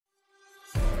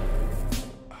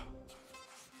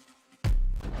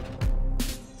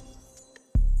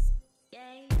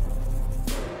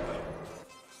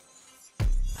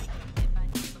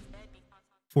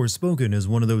Forspoken is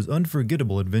one of those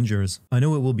unforgettable adventures. I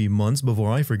know it will be months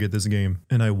before I forget this game,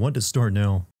 and I want to start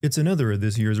now. It's another of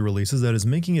this year's releases that is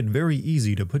making it very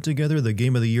easy to put together the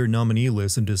Game of the Year nominee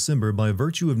list in December by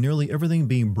virtue of nearly everything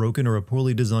being broken or a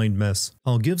poorly designed mess.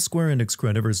 I'll give Square Enix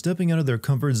credit for stepping out of their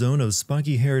comfort zone of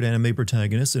spiky-haired anime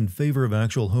protagonists in favor of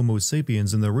actual Homo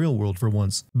sapiens in the real world for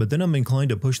once, but then I'm inclined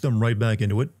to push them right back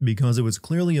into it because it was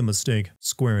clearly a mistake.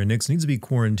 Square Enix needs to be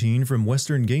quarantined from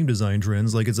Western game design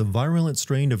trends like it's a virulent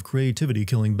strain of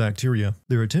creativity-killing bacteria.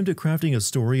 Their attempt at crafting a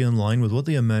story in line with what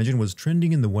they imagine was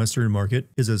trending in the Western market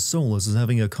is as soulless as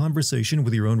having a conversation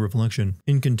with your own reflection.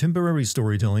 In contemporary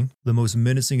storytelling, the most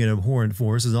menacing and abhorrent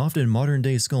force is often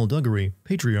modern-day skullduggery,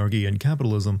 patriarchy, and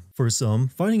capitalism. For some,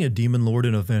 fighting a demon lord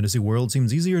in a fantasy world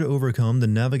seems easier to overcome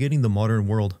than navigating the modern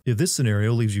world. If this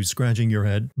scenario leaves you scratching your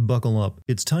head, buckle up.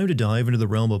 It's time to dive into the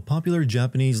realm of popular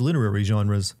Japanese literary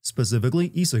genres, specifically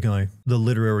isekai, the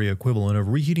literary equivalent of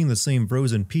reheating the same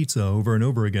frozen pizza over and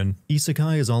over again.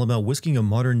 Isekai is all about whisking a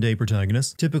modern-day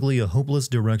protagonist, typically a hopeless,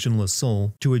 directionless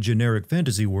soul, to a generic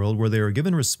fantasy world where they are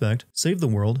given respect, save the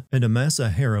world, and amass a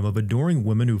harem of adoring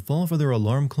women who fall for their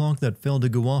alarm clock that failed to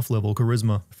go off level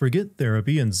charisma. Forget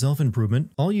therapy and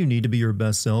self-improvement. All you need to be your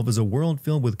best self is a world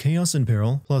filled with chaos and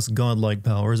peril, plus godlike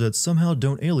powers that somehow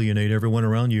don't alienate everyone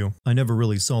around you. I never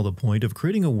really saw the point of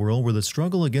creating a world where the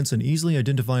struggle against an easily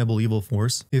identifiable evil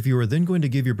force, if you are then going to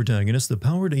give your protagonist the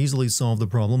power to easily solve the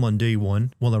problem on day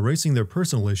one, while erasing their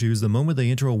personal issues the moment they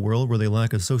enter a world where they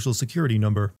lack a social security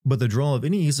number. But the draw of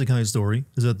any isekai story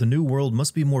is that the new world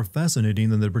must be more fascinating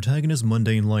than the protagonist's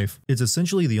mundane life. It's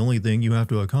essentially the only thing you have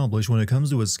to accomplish when it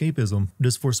comes to escapism.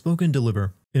 Does Forspoken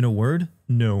deliver? In a word,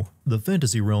 no. The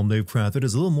fantasy realm they've crafted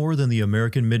is little more than the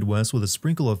American Midwest with a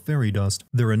sprinkle of fairy dust.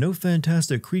 There are no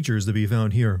fantastic creatures to be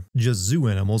found here, just zoo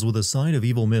animals with a side of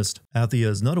evil mist. Athia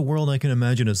is not a world I can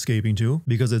imagine escaping to,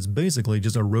 because it's basically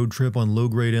just a road trip on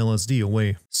low-grade LSD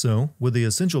away. So, with the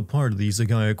essential part of the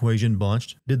isekai equation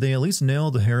botched, did they at least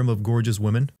nail the harem of gorgeous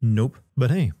women? Nope.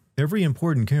 But hey, every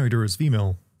important character is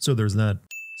female, so there's that.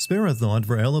 Spare a thought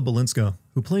for Ella Balinska,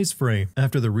 who plays Frey.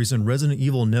 After the recent Resident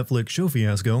Evil Netflix show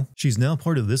fiasco, she's now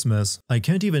part of this mess. I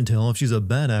can't even tell if she's a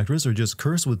bad actress or just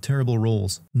cursed with terrible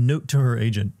roles. Note to her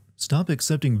agent: stop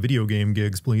accepting video game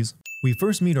gigs, please. We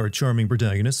first meet our charming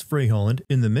protagonist, Frey Holland,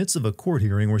 in the midst of a court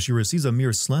hearing where she receives a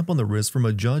mere slap on the wrist from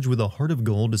a judge with a heart of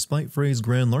gold despite Frey's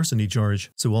grand larceny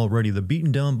charge. So already the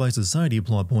beaten down by society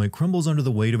plot point crumbles under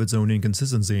the weight of its own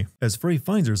inconsistency, as Frey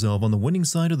finds herself on the winning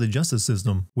side of the justice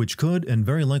system, which could, and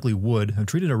very likely would, have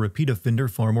treated a repeat offender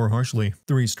far more harshly.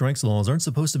 3 strikes laws aren't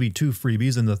supposed to be 2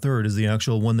 freebies and the third is the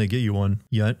actual one they get you on.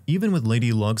 Yet, even with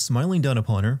Lady Luck smiling down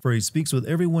upon her, Frey speaks with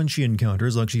everyone she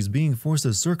encounters like she's being forced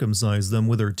to circumcise them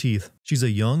with her teeth. She's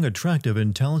a young, attractive,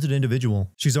 and talented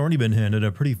individual. She's already been handed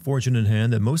a pretty fortunate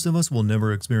hand that most of us will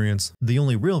never experience. The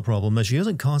only real problem that she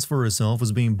hasn't caused for herself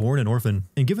was being born an orphan,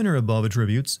 and given her above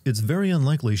attributes, it's very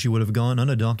unlikely she would have gone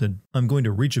unadopted. I'm going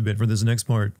to reach a bit for this next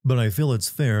part, but I feel it's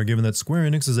fair given that Square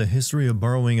Enix has a history of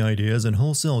borrowing ideas and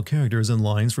wholesale characters and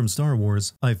lines from Star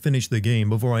Wars. I finished the game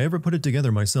before I ever put it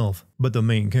together myself, but the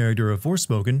main character of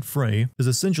Forspoken, Frey, is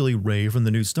essentially Rey from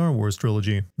the new Star Wars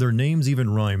trilogy. Their names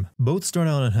even rhyme. Both start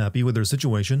out unhappy with their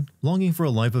situation, longing for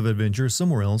a life of adventure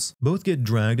somewhere else. Both get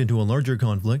dragged into a larger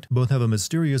conflict, both have a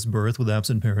mysterious birth with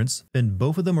absent parents, and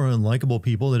both of them are unlikable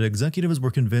people that executives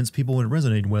were convinced people would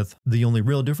resonate with. The only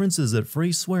real difference is that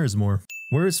Frey swears more.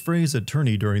 Where is Frey's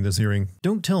attorney during this hearing?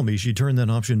 Don't tell me she turned that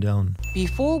option down.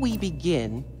 Before we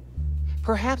begin,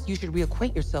 perhaps you should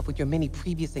reacquaint yourself with your many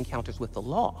previous encounters with the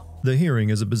law. The hearing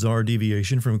is a bizarre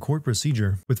deviation from court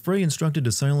procedure, with Frey instructed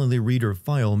to silently read her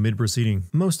file mid-proceeding.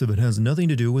 Most of it has nothing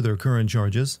to do with her current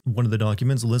charges. One of the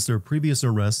documents lists her previous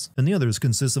arrests, and the others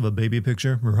consist of a baby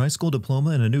picture, her high school diploma,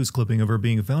 and a news clipping of her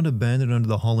being found abandoned under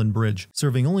the Holland Bridge,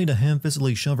 serving only to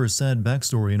ham-fistedly shove her sad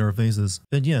backstory in our faces.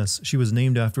 And yes, she was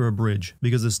named after a bridge,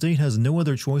 because the state has no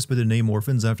other choice but to name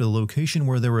orphans after the location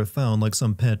where they were found like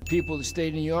some pet. People of the state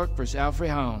of New York versus Alfred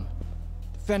Holland.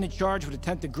 Defendant charged with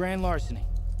attempted grand larceny.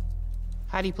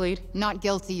 How'd he plead? Not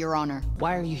guilty, Your Honor.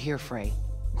 Why are you here, Frey?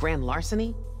 Grand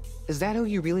larceny? Is that who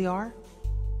you really are?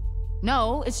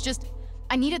 No, it's just,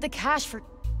 I needed the cash for...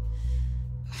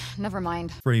 Never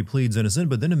mind. Frey pleads innocent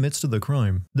but then admits to the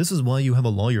crime. This is why you have a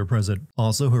lawyer present.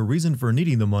 Also, her reason for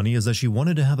needing the money is that she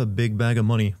wanted to have a big bag of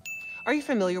money. Are you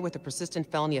familiar with the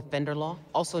persistent felony offender law,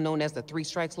 also known as the 3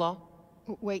 strikes law?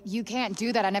 Wait, you can't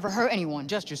do that. I never hurt anyone.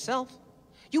 Just yourself.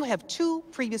 You have 2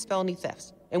 previous felony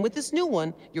thefts, and with this new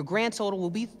one, your grand total will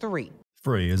be 3.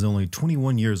 Frey is only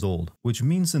 21 years old, which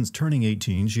means since turning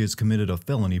 18 she has committed a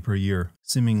felony per year,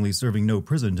 seemingly serving no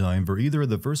prison time for either of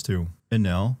the first two. And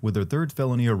now, with her third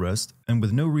felony arrest, and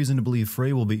with no reason to believe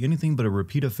Frey will be anything but a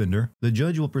repeat offender, the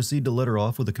judge will proceed to let her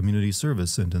off with a community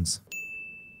service sentence.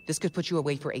 This could put you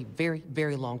away for a very,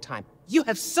 very long time. You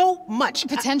have so much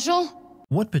Potential?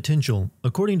 What potential?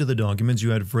 According to the documents you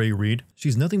had Frey read,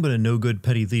 she's nothing but a no-good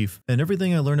petty thief, and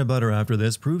everything I learn about her after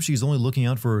this proves she's only looking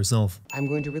out for herself. I'm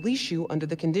going to release you under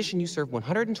the condition you serve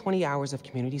 120 hours of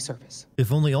community service.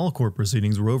 If only all court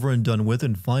proceedings were over and done with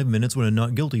in 5 minutes when a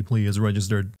not guilty plea is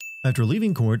registered. After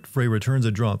leaving court, Frey returns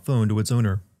a drop phone to its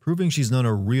owner, proving she's not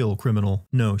a real criminal.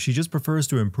 No, she just prefers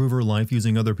to improve her life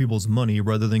using other people's money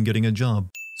rather than getting a job.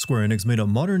 Square Enix made a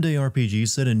modern-day RPG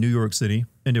set in New York City,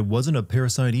 and it wasn't a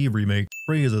Parasite Eve remake.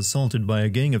 Frey is assaulted by a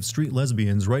gang of street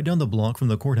lesbians right down the block from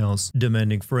the courthouse,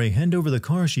 demanding Frey hand over the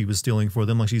car she was stealing for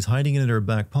them like she's hiding it in her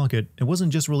back pocket and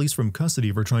wasn't just released from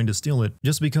custody for trying to steal it.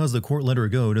 Just because the court let her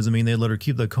go doesn't mean they'd let her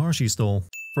keep the car she stole.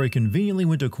 Frey conveniently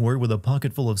went to court with a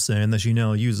pocket full of sand that she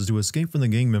now uses to escape from the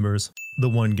gang members. The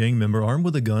one gang member armed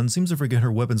with a gun seems to forget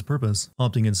her weapon's purpose,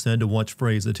 opting instead to watch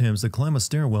Frey's attempts to climb a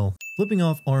stairwell. Flipping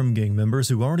off armed gang members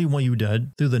who already want you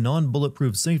dead through the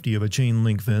non-bulletproof safety of a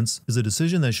chain-link fence is a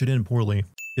decision that should end poorly.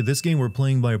 If this game were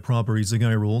playing by proper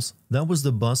isekai rules, that was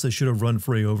the bus that should have run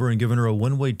Frey over and given her a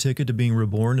one-way ticket to being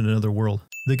reborn in another world.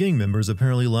 The gang members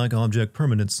apparently lack object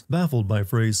permanence, baffled by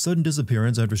Frey's sudden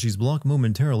disappearance after she's blocked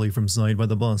momentarily from sight by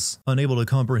the bus, unable to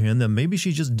comprehend that maybe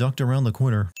she just ducked around the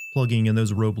corner. Plugging in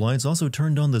those rope lights also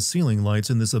turned on the ceiling lights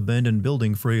in this abandoned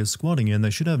building Frey is squatting in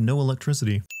that should have no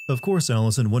electricity. Of course,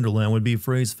 Alice in Wonderland would be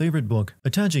Frey's favorite book.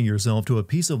 Attaching yourself to a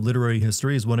piece of literary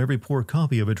history is what every poor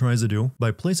copy of it tries to do,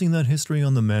 by placing that history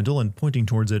on the mantle and pointing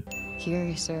towards it.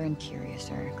 Curiouser and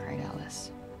curiouser, cried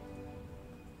Alice.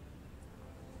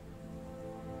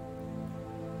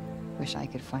 Wish I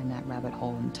could find that rabbit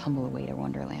hole and tumble away to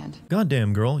Wonderland.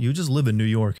 Goddamn girl, you just live in New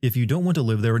York. If you don't want to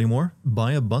live there anymore,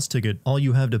 buy a bus ticket. All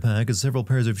you have to pack is several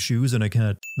pairs of shoes and a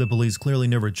cat. The police clearly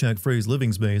never checked Frey's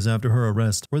living space after her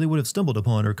arrest, where they would have stumbled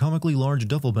upon her comically large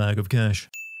duffel bag of cash.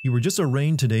 You were just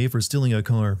arraigned today for stealing a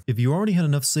car. If you already had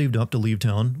enough saved up to leave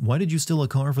town, why did you steal a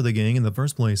car for the gang in the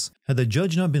first place? Had the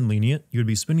judge not been lenient, you'd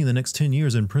be spending the next 10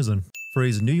 years in prison.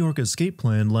 Frey's New York escape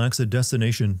plan lacks a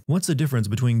destination. What's the difference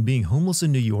between being homeless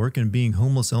in New York and being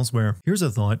homeless elsewhere? Here's a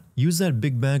thought. Use that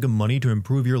big bag of money to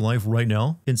improve your life right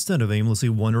now, instead of aimlessly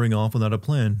wandering off without a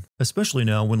plan. Especially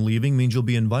now when leaving means you'll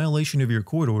be in violation of your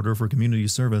court order for community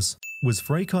service. Was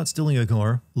Frey caught stealing a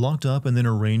car, locked up and then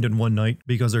arraigned in one night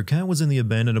because her cat was in the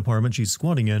abandoned apartment she's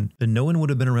squatting in, and no one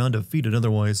would have been around to feed it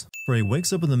otherwise? Frey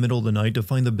wakes up in the middle of the night to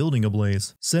find the building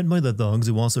ablaze, sent by the thugs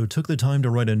who also took the time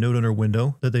to write a note on her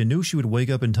window that they knew she would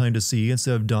wake up in time to see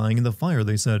instead of dying in the fire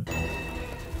they set.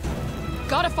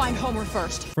 Gotta find Homer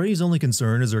first. Frey's only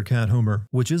concern is her cat Homer,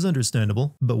 which is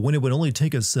understandable, but when it would only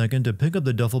take a second to pick up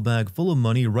the duffel bag full of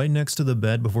money right next to the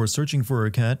bed before searching for her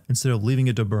cat instead of leaving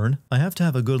it to burn, I have to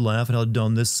have a good laugh at how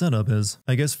dumb this setup is.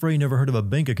 I guess Frey never heard of a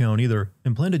bank account either,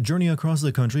 and planned to journey across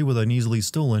the country with an easily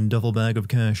stolen duffel bag of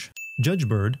cash. Judge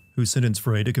Bird, who sentenced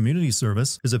Frey to community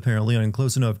service, is apparently on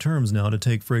close enough terms now to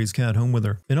take Frey's cat home with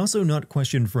her, and also not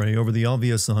question Frey over the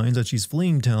obvious signs that she's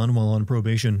fleeing town while on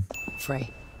probation.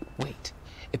 Frey, wait.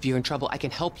 If you're in trouble, I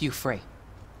can help you, Frey.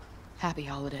 Happy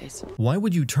holidays. Why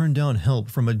would you turn down help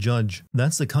from a judge?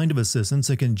 That's the kind of assistance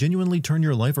that can genuinely turn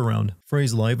your life around.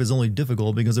 Frey's life is only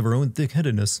difficult because of her own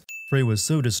thick-headedness. Frey was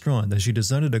so distraught that she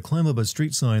decided to climb up a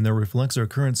street sign that reflects her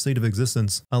current state of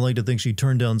existence. I like to think she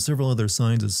turned down several other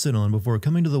signs to sit on before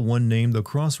coming to the one named the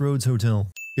Crossroads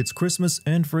Hotel. It's Christmas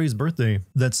and Frey's birthday.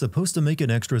 That's supposed to make it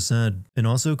extra sad, and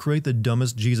also create the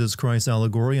dumbest Jesus Christ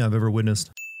allegory I've ever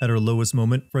witnessed. At her lowest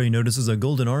moment, Frey notices a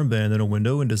golden armband in a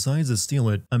window and decides to steal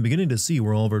it. I'm beginning to see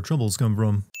where all of her troubles come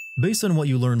from. Based on what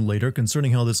you learn later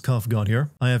concerning how this cuff got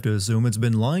here, I have to assume it's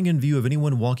been lying in view of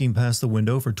anyone walking past the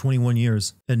window for 21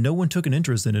 years, and no one took an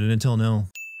interest in it until now.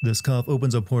 This cuff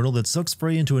opens a portal that sucks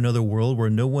Frey into another world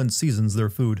where no one seasons their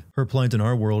food. Her plight in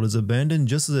our world is abandoned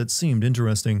just as it seemed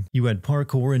interesting. You had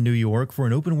parkour in New York for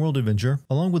an open world adventure,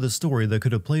 along with a story that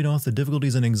could have played off the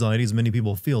difficulties and anxieties many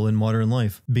people feel in modern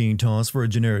life, being tossed for a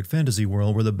generic fantasy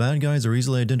world where the bad guys are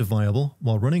easily identifiable,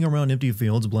 while running around empty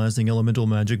fields blasting elemental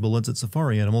magic bullets at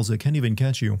safari animals that can't even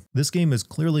catch you. This game has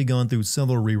clearly gone through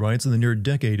several rewrites in the near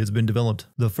decade it's been developed.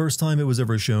 The first time it was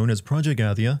ever shown as Project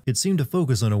Athia, it seemed to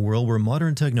focus on a world where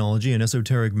modern technology and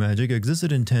esoteric magic existed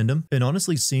in tandem and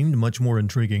honestly seemed much more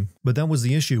intriguing. But that was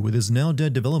the issue with his now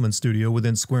dead development studio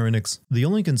within Square Enix. The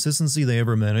only consistency they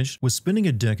ever managed was spending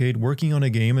a decade working on a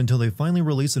game until they finally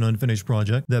released an unfinished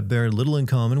project that bared little in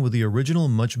common with the original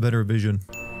much better vision.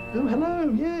 Oh, hello,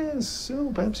 yes.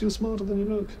 Oh, perhaps you're smarter than you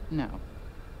look. No.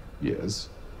 Yes.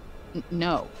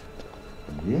 No.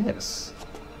 Yes.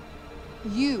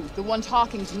 You, the one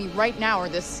talking to me right now, are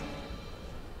this...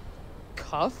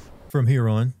 cuff? From here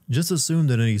on, just assume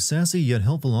that any sassy yet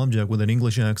helpful object with an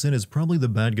English accent is probably the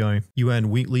bad guy. You add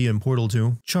Wheatley in Portal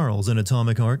 2, Charles in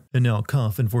Atomic Heart, and now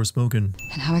Cuff in Forspoken.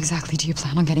 And how exactly do you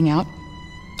plan on getting out?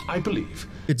 I believe.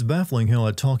 It's baffling how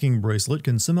a talking bracelet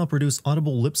can somehow produce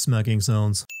audible lip-smacking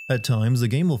sounds. At times, the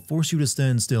game will force you to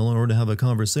stand still in order to have a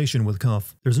conversation with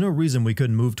Cuff. There's no reason we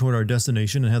couldn't move toward our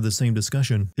destination and have the same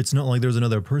discussion. It's not like there's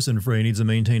another person Frey needs to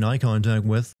maintain eye contact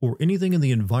with, or anything in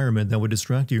the environment that would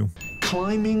distract you.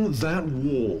 Climbing that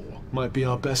wall might be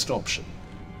our best option.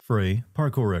 Frey,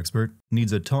 parkour expert,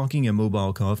 needs a talking and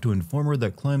mobile Cuff to inform her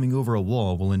that climbing over a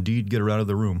wall will indeed get her out of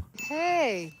the room.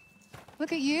 Hey,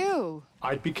 look at you.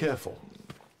 I'd be careful.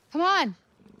 Come on,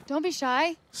 don't be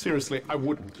shy. Seriously, I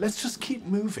wouldn't. Let's just keep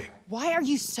moving. Why are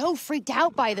you so freaked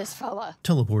out by this fella?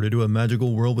 Teleported to a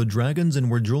magical world with dragons and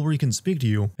where jewelry can speak to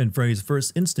you, and Frey's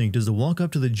first instinct is to walk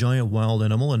up to the giant wild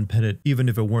animal and pet it. Even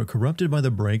if it weren't corrupted by the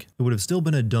break, it would have still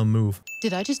been a dumb move.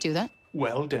 Did I just do that?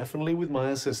 Well, definitely with my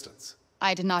assistance.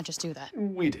 I did not just do that.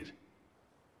 We did.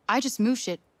 I just moved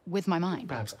shit with my mind.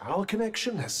 Perhaps our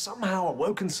connection has somehow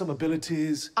awoken some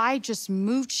abilities. I just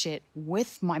moved shit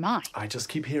with my mind. I just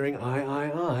keep hearing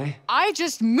I. I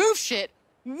just moved shit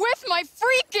with my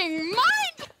freaking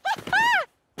mind!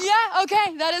 Yeah,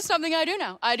 okay, that is something I do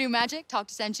now. I do magic, talk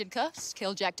to sentient cuffs,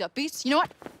 kill jacked up beasts. You know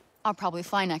what? I'll probably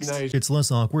fly next. No. It's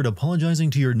less awkward apologizing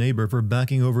to your neighbor for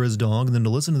backing over his dog than to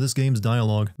listen to this game's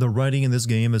dialogue. The writing in this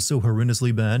game is so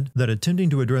horrendously bad that attempting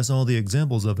to address all the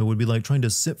examples of it would be like trying to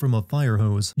sip from a fire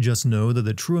hose. Just know that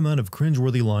the true amount of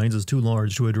cringeworthy lines is too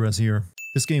large to address here.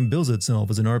 This game bills itself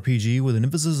as an RPG with an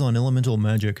emphasis on elemental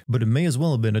magic, but it may as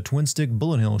well have been a twin-stick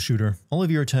bullet hell shooter. All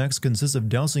of your attacks consist of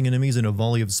dousing enemies in a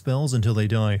volley of spells until they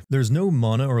die. There's no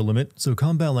mana or limit, so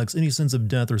combat lacks any sense of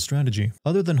death or strategy,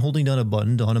 other than holding down a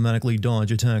button to automatically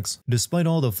dodge attacks. Despite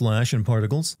all the flash and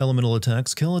particles, elemental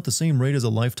attacks kill at the same rate as a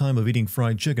lifetime of eating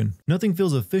fried chicken. Nothing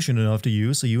feels efficient enough to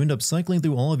use, so you end up cycling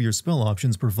through all of your spell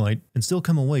options per fight and still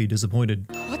come away disappointed.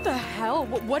 What the hell?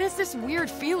 What is this weird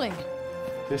feeling?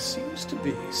 There seems to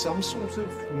be some sort of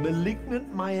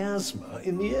malignant miasma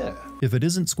in the air. If it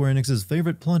isn't Square Enix's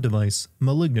favorite plot device,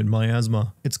 malignant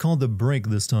miasma, it's called the Break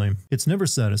this time. It's never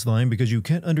satisfying because you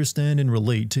can't understand and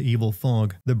relate to evil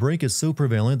fog. The Break is so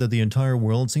prevalent that the entire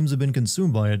world seems to have been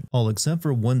consumed by it, all except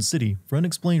for one city, for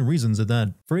unexplained reasons at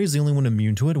that. Frey's the only one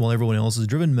immune to it while everyone else is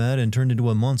driven mad and turned into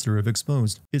a monster if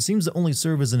exposed. It seems to only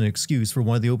serve as an excuse for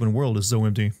why the open world is so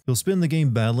empty. You'll spend the game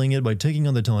battling it by taking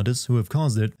on the Tauntus, who have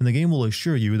caused it, and the game will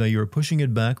assure you that you are pushing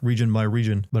it back region by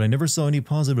region, but I never saw any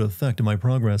positive effect to my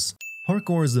progress.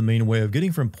 Parkour as the main way of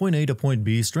getting from point A to point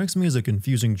B strikes me as a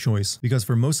confusing choice, because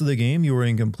for most of the game you are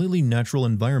in completely natural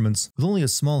environments, with only a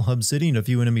small hub city and a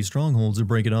few enemy strongholds to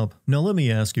break it up. Now let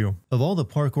me ask you, of all the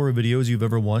parkour videos you've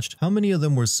ever watched, how many of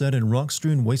them were set in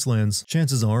rock-strewn wastelands?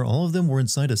 Chances are all of them were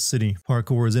inside a city.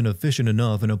 Parkour is inefficient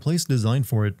enough in a place designed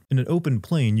for it. In an open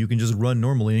plain you can just run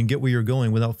normally and get where you're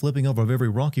going without flipping off of every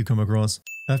rock you come across.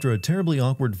 After a terribly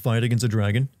awkward fight against a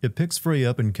dragon, it picks Frey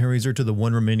up and carries her to the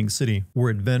one remaining city, where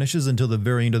it vanishes until the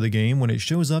very end of the game when it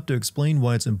shows up to explain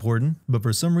why it's important, but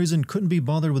for some reason couldn't be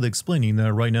bothered with explaining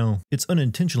that right now. It's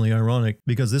unintentionally ironic,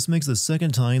 because this makes the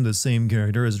second time the same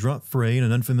character has dropped Frey in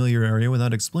an unfamiliar area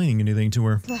without explaining anything to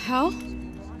her. The hell?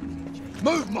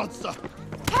 Move, monster!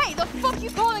 Hey, the fuck you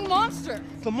calling monster?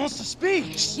 The monster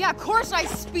speaks! Yeah, of course I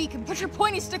speak, and put your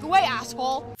pointy stick away,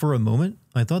 asshole! For a moment,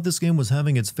 I thought this game was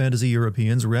having its fantasy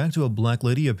Europeans react to a black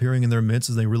lady appearing in their midst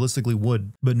as they realistically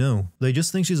would. But no, they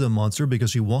just think she's a monster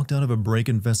because she walked out of a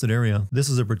break-infested area. This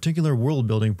is a particular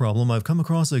world-building problem I've come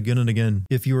across again and again.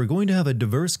 If you are going to have a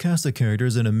diverse cast of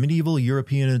characters in a medieval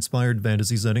European-inspired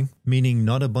fantasy setting, meaning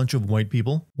not a bunch of white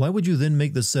people, why would you then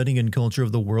make the setting and culture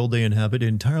of the world they inhabit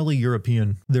entirely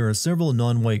European? There are several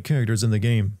non-white characters in the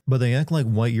game, but they act like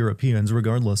white Europeans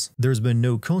regardless. There's been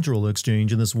no cultural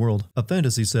exchange in this world. A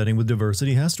fantasy setting with diversity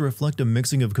has to reflect a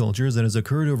mixing of cultures that has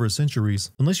occurred over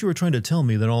centuries. Unless you are trying to tell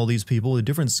me that all these people with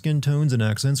different skin tones and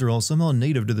accents are all somehow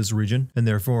native to this region, and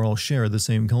therefore all share the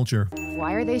same culture.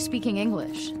 Why are they speaking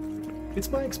English? It's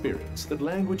my experience that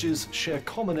languages share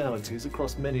commonalities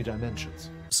across many dimensions.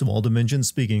 So all dimensions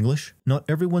speak English? Not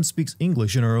everyone speaks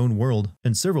English in our own world,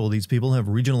 and several of these people have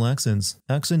regional accents.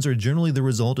 Accents are generally the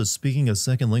result of speaking a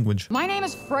second language. My name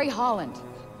is Frey Holland.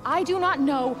 I do not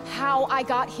know how I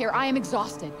got here. I am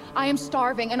exhausted. I am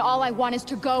starving, and all I want is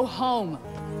to go home.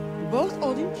 Both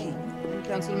Odin King and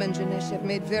Councilman Janesh have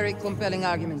made very compelling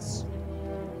arguments.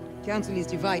 Council is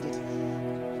divided.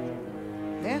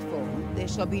 Therefore, There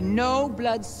shall be no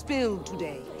blood spilled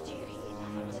today.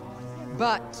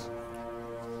 But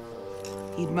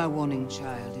heed my warning,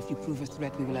 child. If you prove a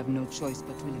threat, we will have no choice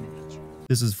but to eliminate you.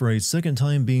 This is Frey's second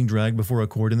time being dragged before a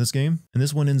court in this game, and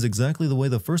this one ends exactly the way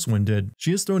the first one did.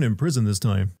 She is thrown in prison this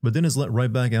time, but then is let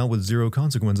right back out with zero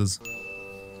consequences.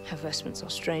 Her vestments are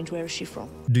strange. Where is she from?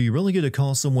 Do you really get to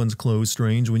call someone's clothes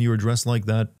strange when you are dressed like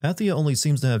that? Athia only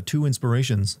seems to have two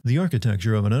inspirations: the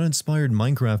architecture of an uninspired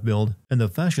Minecraft build, and the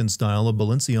fashion style of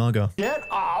Balenciaga. Get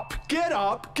up! Get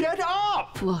up! Get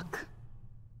up! Look,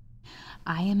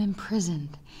 I am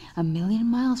imprisoned 1,000,000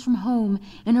 miles from home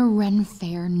in a Ren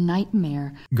Fair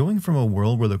nightmare. Going from a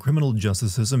world where the criminal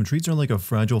justice system treats her like a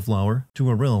fragile flower to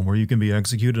a realm where you can be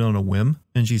executed on a whim,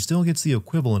 and she still gets the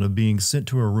equivalent of being sent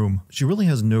to her room. She really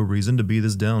has no reason to be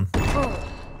this down.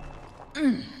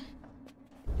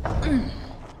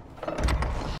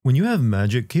 When you have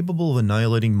magic capable of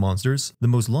annihilating monsters, the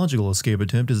most logical escape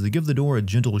attempt is to give the door a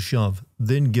gentle shove,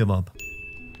 then give up.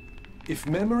 If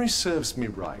memory serves me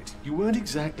right, you weren't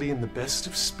exactly in the best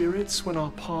of spirits when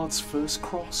our paths first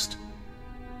crossed.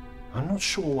 I'm not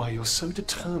sure why you're so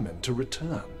determined to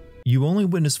return. You only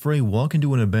witnessed Frey walk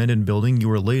into an abandoned building you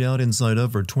were laid out inside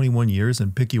of for 21 years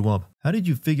and pick you up. How did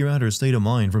you figure out her state of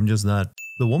mind from just that?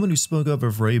 The woman who spoke up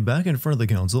for Frey back in front of the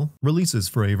council releases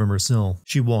Frey from her cell.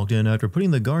 She walked in after putting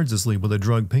the guards to sleep with a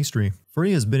drug pastry.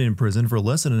 Frey has been in prison for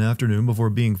less than an afternoon before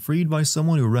being freed by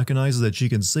someone who recognizes that she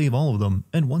can save all of them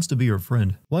and wants to be her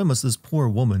friend. Why must this poor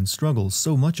woman struggle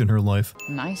so much in her life?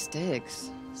 Nice digs.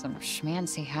 Some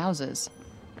schmancy houses.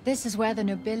 This is where the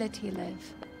nobility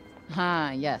live.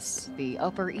 Ah, yes, the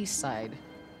Upper East Side.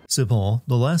 Sipal,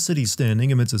 the last city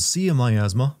standing amidst a sea of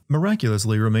miasma,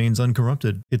 miraculously remains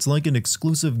uncorrupted. It's like an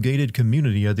exclusive gated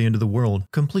community at the end of the world,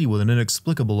 complete with an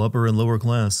inexplicable upper and lower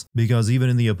class, because even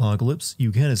in the apocalypse,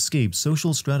 you can't escape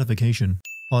social stratification.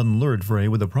 Auden lured Frey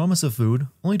with a promise of food,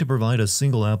 only to provide a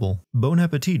single apple. Bon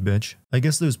appetit, bitch. I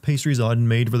guess those pastries Auden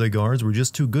made for the guards were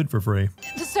just too good for Frey.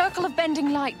 The circle of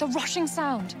bending light, the rushing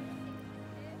sound.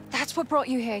 That's what brought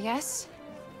you here, yes?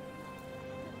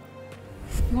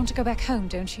 You want to go back home,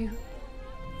 don't you?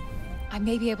 I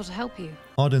may be able to help you.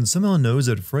 Auden somehow knows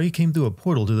that Frey came through a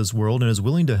portal to this world and is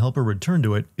willing to help her return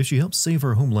to it if she helps save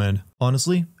her homeland.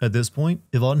 Honestly, at this point,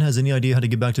 if Auden has any idea how to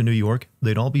get back to New York,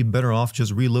 they'd all be better off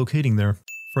just relocating there.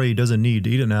 Frey doesn't need to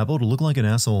eat an apple to look like an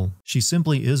asshole. She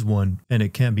simply is one, and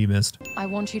it can't be missed. I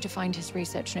want you to find his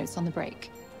research notes on the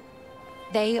break.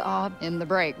 They are in the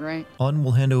break, right? Auden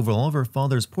will hand over all of her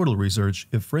father's portal research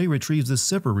if Frey retrieves this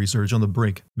separate research on the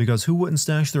break, because who wouldn't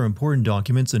stash their important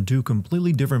documents in two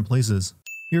completely different places?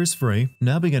 Here's Frey,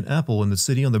 nabbing an apple in the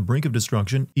city on the brink of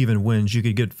destruction, even when she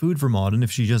could get food from Auden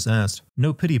if she just asked.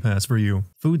 No pity pass for you.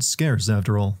 Food's scarce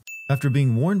after all. After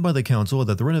being warned by the council that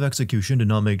the threat of execution did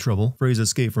not make trouble, Frey's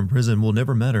escape from prison will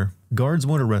never matter. Guards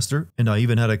won't arrest her, and I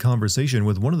even had a conversation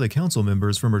with one of the council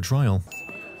members from her trial.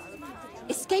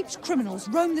 Escaped criminals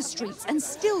roam the streets, and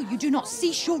still you do not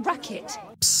cease your racket.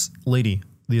 Psst, lady.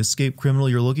 The escaped criminal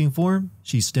you're looking for?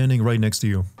 She's standing right next to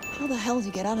you. How the hell did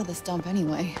you get out of this dump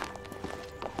anyway?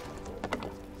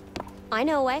 I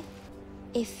know a way.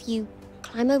 If you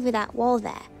climb over that wall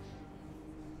there,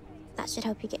 that should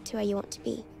help you get to where you want to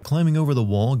be. Climbing over the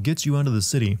wall gets you out of the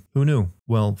city. Who knew?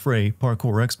 Well, Frey,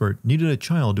 parkour expert, needed a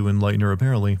child to enlighten her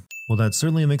apparently. Well, that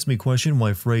certainly makes me question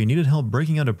why Frey needed help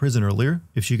breaking out of prison earlier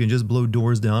if she can just blow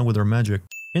doors down with her magic.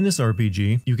 In this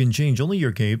RPG, you can change only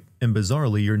your cape and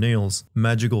bizarrely your nails.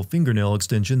 Magical fingernail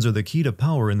extensions are the key to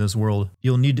power in this world.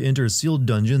 You'll need to enter sealed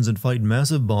dungeons and fight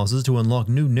massive bosses to unlock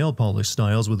new nail polish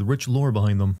styles with rich lore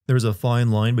behind them. There's a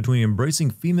fine line between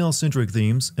embracing female-centric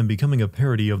themes and becoming a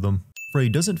parody of them. Frey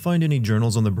doesn't find any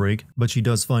journals on the break, but she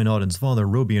does find Auden's father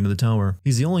Roby in the tower.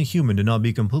 He's the only human to not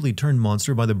be completely turned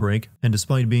monster by the break, and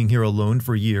despite being here alone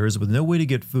for years with no way to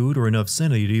get food or enough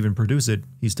sanity to even produce it,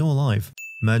 he's still alive.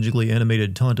 Magically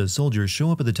animated Tanta soldiers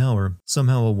show up at the tower,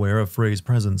 somehow aware of Frey's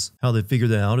presence. How they figured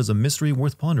that out is a mystery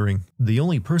worth pondering. The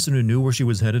only person who knew where she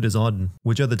was headed is Auden,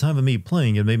 which at the time of me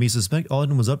playing it made me suspect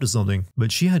Auden was up to something,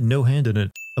 but she had no hand in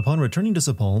it. Upon returning to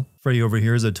Sipal, Frey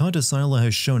overhears that Tanta Sila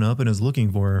has shown up and is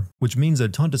looking for her, which means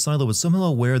that Tanta Sila was somehow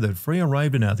aware that Frey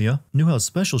arrived in Athia, knew how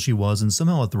special she was and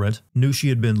somehow a threat, knew she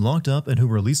had been locked up and who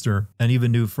released her, and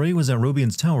even knew Frey was at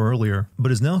Robian's tower earlier,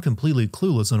 but is now completely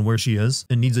clueless on where she is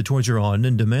and needs to torture Auden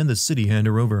and demand the city hand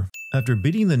her over. After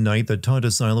beating the knight that Tanta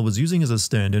Sila was using as a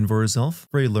stand-in for herself,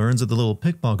 Frey learns that the little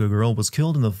pickpocket girl was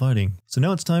killed in the fighting. So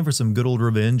now it's time for some good old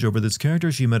revenge over this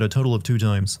character she met a total of 2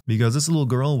 times, because this little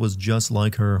girl was just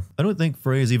like her. I don't think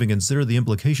Frey has even considered the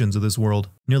implications of this world.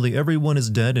 Nearly everyone is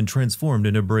dead and transformed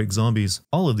into break zombies.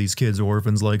 All of these kids are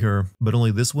orphans like her, but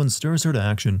only this one stirs her to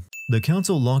action. The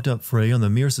council locked up Frey on the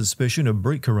mere suspicion of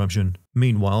break corruption.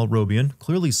 Meanwhile, Robian,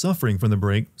 clearly suffering from the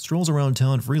break, strolls around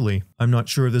town freely. I'm not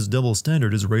sure if this double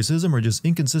standard is racism or just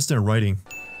inconsistent writing.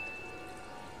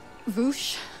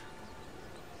 Voosh?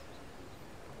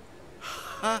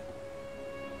 Huh?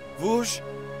 Whoosh,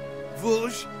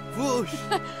 whoosh, whoosh.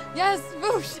 Yes,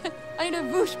 Voosh! I need to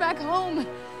Voosh back home,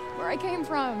 where I came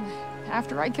from,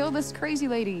 after I killed this crazy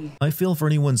lady. I feel for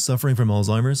anyone suffering from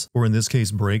Alzheimer's, or in this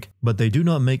case break, but they do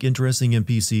not make interesting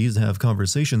NPCs to have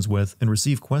conversations with and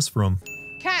receive quests from.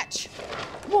 Catch!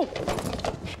 Whoa!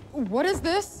 What is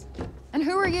this? And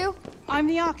who are you? I'm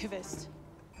the archivist.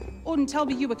 Auden told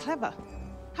me you were clever.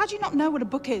 How do you not know what a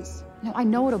book is? No, I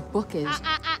know what a book is.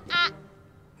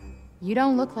 You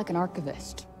don't look like an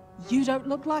archivist. You don't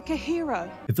look like a hero.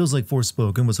 It feels like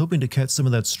Forspoken was hoping to catch some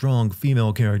of that strong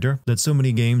female character that so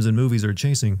many games and movies are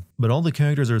chasing, but all the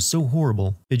characters are so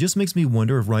horrible. It just makes me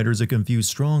wonder if writers have confused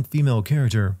strong female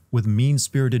character with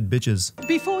mean-spirited bitches.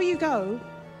 Before you go,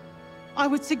 I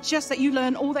would suggest that you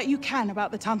learn all that you can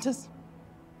about the Tantas.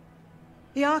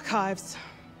 The archives,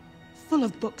 full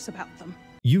of books about them.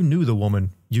 You knew the woman.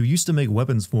 You used to make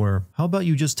weapons for her. How about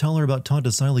you just tell her about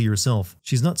Tanta Sila yourself?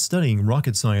 She's not studying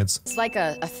rocket science. It's like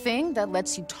a thing that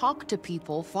lets you talk to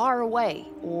people far away,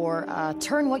 or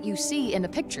turn what you see into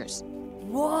pictures.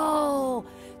 Whoa!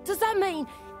 Does that mean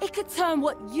it could turn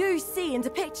what you see into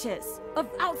pictures of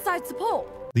outside support?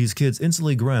 These kids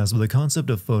instantly grasp the concept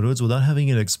of photos without having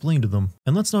it explained to them.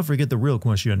 And let's not forget the real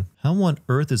question. How on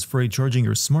earth is Frey charging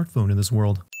your smartphone in this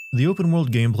world? The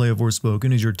open-world gameplay of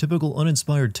Forspoken is your typical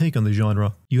uninspired take on the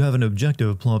genre. You have an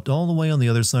objective plopped all the way on the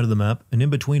other side of the map, and in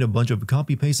between a bunch of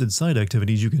copy-pasted side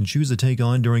activities you can choose to take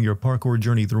on during your parkour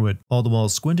journey through it, all the while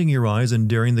squinting your eyes and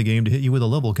daring the game to hit you with a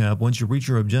level cap once you reach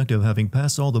your objective having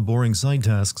passed all the boring side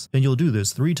tasks, and you'll do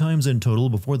this 3 times in total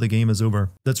before the game is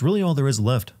over. That's really all there is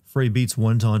left. Frey beats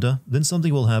one Tanta, then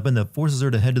something will happen that forces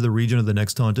her to head to the region of the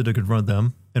next Tanta to confront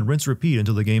them, and rinse repeat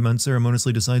until the game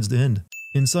unceremoniously decides to end.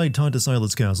 Inside Tanta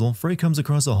Sila's castle, Frey comes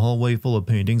across a hallway full of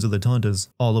paintings of the Tantas,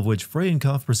 all of which Frey and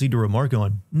Koff proceed to remark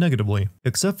on, negatively,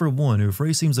 except for one who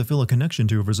Frey seems to feel a connection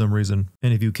to for some reason.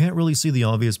 And if you can't really see the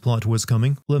obvious plot twist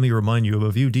coming, let me remind you of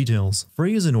a few details.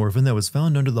 Frey is an orphan that was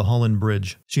found under the Holland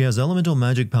Bridge. She has elemental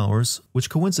magic powers, which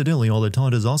coincidentally all the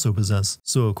Tantas also possess.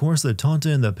 So of course the Tanta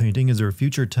in that painting is her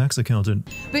future tax accountant.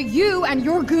 But you and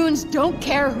your goons don't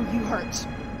care who you hurt.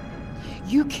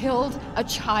 You killed a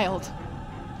child.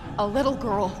 A little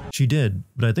girl. She did,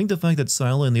 but I think the fact that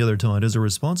Sila and the other Tantas are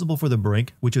responsible for the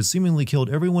break, which has seemingly killed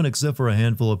everyone except for a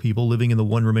handful of people living in the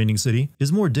one remaining city,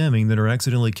 is more damning than her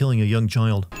accidentally killing a young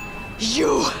child.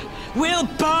 You will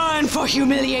burn for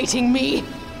humiliating me!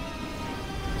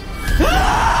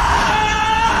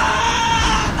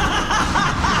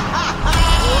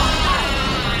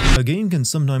 A game can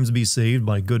sometimes be saved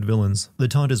by good villains. The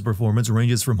Tanta's performance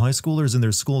ranges from high schoolers in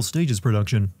their school stages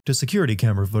production to security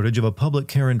camera footage of a public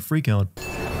Karen freakout.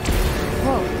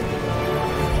 Whoa.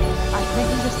 I think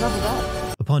we just leveled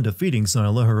up. Upon defeating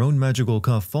Sila, her own magical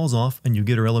cuff falls off and you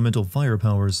get her elemental fire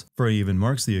powers. Frey even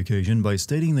marks the occasion by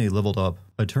stating they leveled up,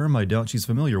 a term I doubt she's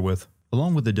familiar with.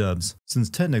 Along with the dubs, since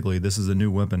technically this is a new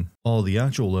weapon. All the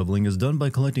actual leveling is done by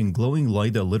collecting glowing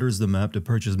light that litters the map to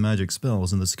purchase magic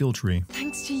spells in the skill tree.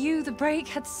 Thanks to you, the break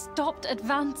had stopped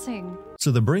advancing.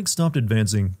 So the break stopped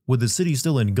advancing. With the city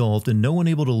still engulfed and no one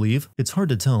able to leave, it's hard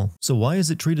to tell. So why is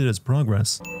it treated as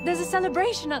progress? There's a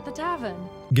celebration at the tavern.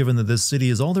 Given that this city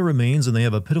is all that remains and they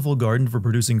have a pitiful garden for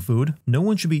producing food, no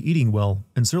one should be eating well,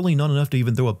 and certainly not enough to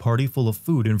even throw a party full of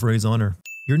food in Frey's honor.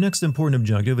 Your next important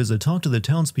objective is to talk to the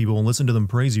townspeople and listen to them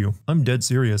praise you. I'm dead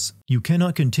serious. You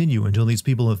cannot continue until these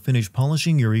people have finished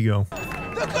polishing your ego.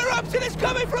 The corruption is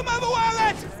coming from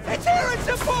Overwhelmed! It's here in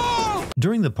Sepul!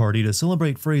 During the party, to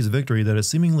celebrate Frey's victory that has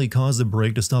seemingly caused the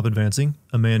break to stop advancing,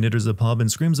 a man enters the pub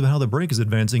and screams about how the break is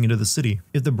advancing into the city.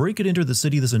 If the break had entered the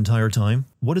city this entire time,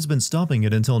 what has been stopping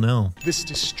it until now? This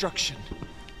destruction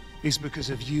is because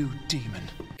of you, demon.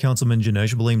 Councilman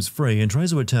Janesh blames Frey and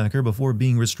tries to attack her before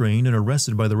being restrained and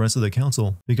arrested by the rest of the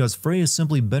council, because Frey is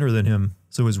simply better than him,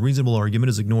 so his reasonable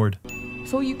argument is ignored.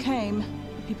 Before you came,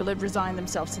 the people had resigned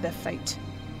themselves to their fate,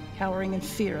 cowering in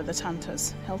fear of the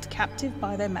Tantas, held captive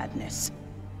by their madness.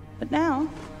 But now,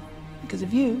 because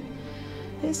of you,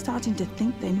 they're starting to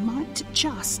think they might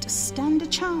just stand a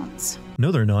chance.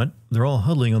 No, they're not. They're all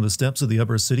huddling on the steps of the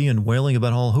upper city and wailing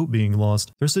about all hope being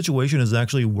lost. Their situation is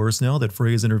actually worse now that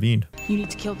Frey has intervened. You need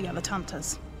to kill the other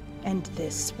Tantas. End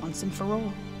this once and for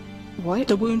all. What?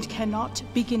 The wound cannot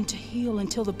begin to heal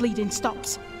until the bleeding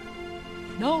stops.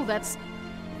 No, that's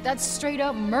That's straight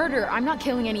up murder. I'm not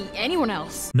killing anyone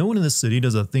else. No one in this city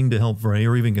does a thing to help Frey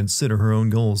or even consider her own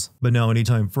goals. But now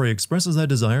anytime Frey expresses that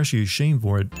desire, she is shamed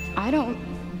for it. I don't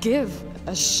give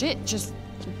a shit. Just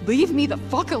leave me the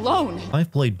fuck alone.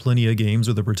 I've played plenty of games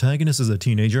where the protagonist is a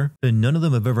teenager, and none of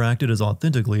them have ever acted as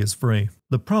authentically as Frey.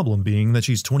 The problem being that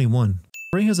she's 21.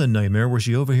 Frey has a nightmare where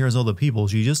she overhears all the people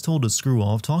she just told to screw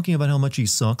off talking about how much she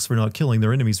sucks for not killing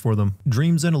their enemies for them.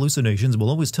 Dreams and hallucinations will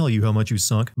always tell you how much you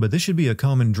suck, but this should be a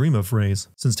common dream of Frey's,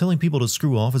 since telling people to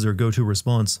screw off is her go-to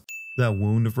response. That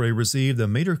wound Frey received that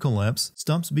made her collapse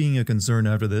stops being a concern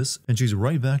after this, and she's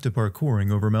right back to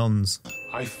parkouring over mountains.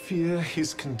 I fear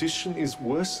his condition is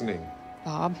worsening.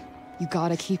 Bob, you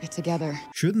gotta keep it together.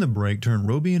 Shouldn't the break turn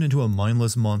Robian into a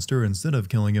mindless monster instead of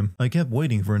killing him? I kept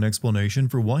waiting for an explanation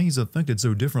for why he's affected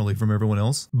so differently from everyone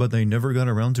else, but they never got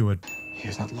around to it. He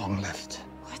has not long left.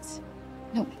 What?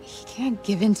 No, he can't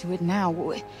give in to it now.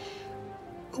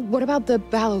 What about the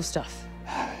Ballo stuff?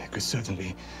 I could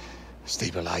certainly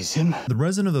stabilize him. The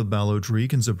resin of a Ballo tree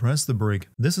can suppress the break.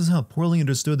 This is how poorly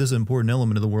understood this important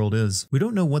element of the world is. We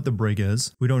don't know what the break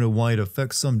is, we don't know why it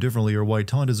affects some differently or why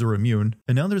Tantas are immune,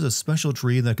 and now there's a special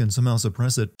tree that can somehow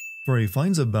suppress it. Frey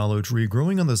finds a Ballo tree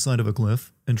growing on the side of a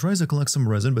cliff and tries to collect some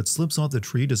resin but slips off the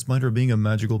tree despite her being a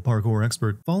magical parkour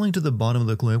expert, falling to the bottom of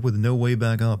the cliff with no way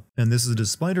back up. And this is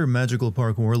despite her magical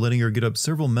parkour letting her get up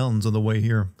several mountains on the way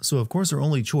here. So of course her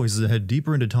only choice is to head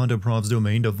deeper into Tanta Prav's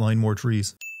domain to find more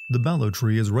trees. The Ballo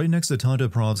tree is right next to Tanta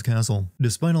Prav's castle.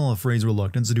 Despite all of Frey's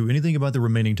reluctance to do anything about the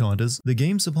remaining Tantas, the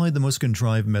game supplied the most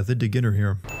contrived method to get her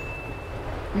here.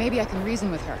 Maybe I can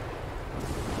reason with her.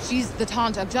 She's the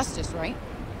Tanta of Justice, right?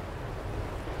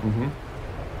 Mm-hmm.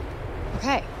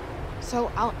 Okay, so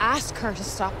I'll ask her to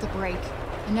stop the break,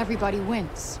 and everybody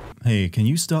wins. Hey, can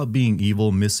you stop being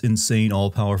evil, Miss Insane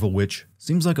All-Powerful Witch?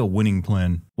 Seems like a winning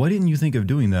plan. Why didn't you think of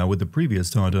doing that with the previous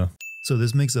Tanta? So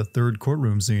this makes a third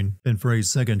courtroom scene, and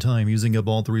Frey's second time using up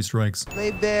all 3 strikes.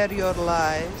 Lay bare your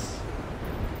lies.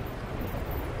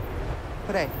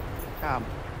 Pray, come.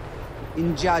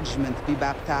 In judgment be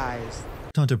baptized.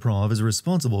 Tanta Prav is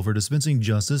responsible for dispensing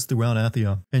justice throughout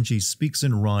Athia, and she speaks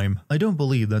in rhyme. I don't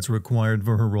believe that's required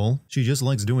for her role, she just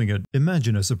likes doing it.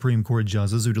 Imagine a Supreme Court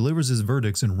justice who delivers his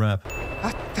verdicts in rap.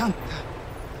 A Tanta,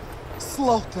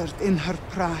 slaughtered in her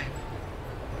prime.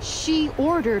 She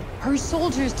ordered her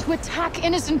soldiers to attack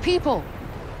innocent people.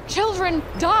 Children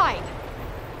died.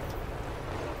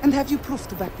 And have you proof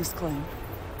to back this claim?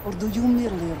 Or do you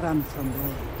merely run from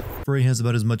blame? Frey has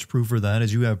about as much proof for that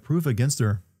as you have proof against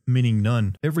her. Meaning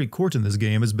none. Every court in this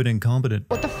game has been incompetent.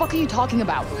 What the fuck are you talking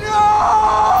about?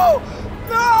 No!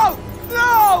 No!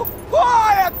 No!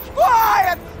 Quiet!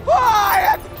 Quiet!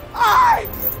 Quiet! I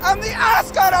am the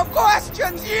asker of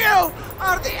questions. You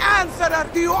are the answerer.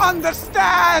 Do you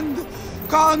understand?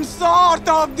 Consort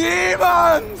of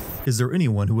demons! Is there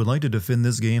anyone who would like to defend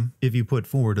this game? If you put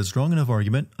forward a strong enough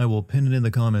argument, I will pin it in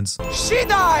the comments. She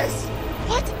dies!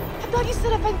 What? I thought you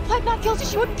said if I pled not guilty,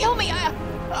 she would kill me.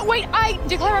 Wait, I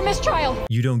declare a mistrial.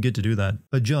 You don't get to do that.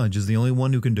 A judge is the only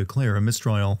one who can declare a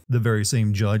mistrial. The very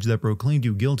same judge that proclaimed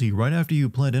you guilty right after you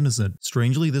pled innocent.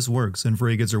 Strangely, this works and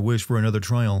Frey gets her wish for another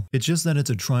trial. It's just that it's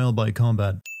a trial by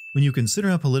combat. When you consider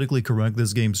how politically correct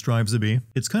this game strives to be,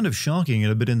 it's kind of shocking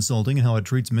and a bit insulting in how it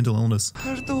treats mental illness.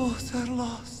 Her daughter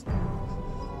lost.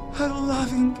 Her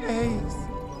loving gaze.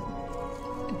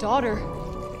 Daughter?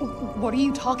 What are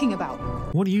you talking about?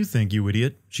 What do you think, you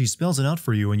idiot? She spells it out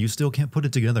for you and you still can't put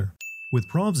it together. With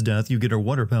Prav's death, you get her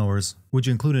water powers, which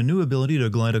include a new ability to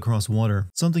glide across water,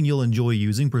 something you'll enjoy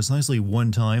using precisely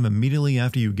one time immediately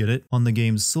after you get it on the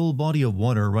game's sole body of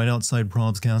water right outside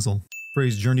Prav's castle.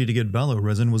 Frey's journey to get Ballo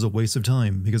resin was a waste of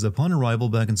time, because upon arrival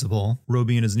back in Sepal,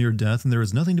 Robian is near death and there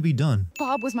is nothing to be done.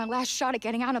 Bob was my last shot at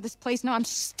getting out of this place. Now I'm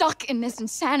stuck in this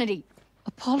insanity.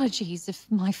 Apologies if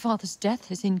my father's death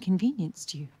has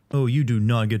inconvenienced you. Oh, you do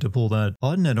not get to pull that.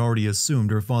 Auden had already assumed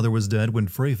her father was dead when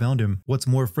Frey found him. What's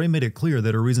more, Frey made it clear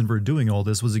that her reason for doing all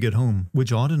this was to get home,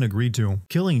 which Auden agreed to.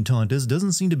 Killing Tantas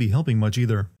doesn't seem to be helping much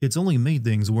either. It's only made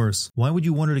things worse. Why would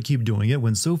you want her to keep doing it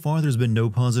when so far there's been no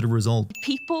positive result?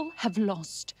 People have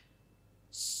lost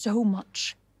so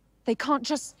much. They can't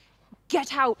just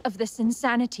get out of this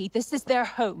insanity. This is their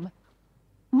home.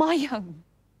 My home.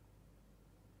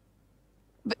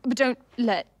 But don't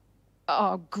let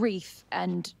our grief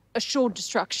and assured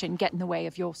destruction get in the way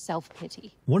of your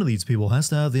self-pity. One of these people has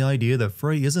to have the idea that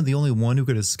Frey isn't the only one who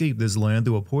could escape this land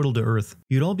through a portal to Earth.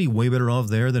 You'd all be way better off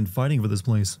there than fighting for this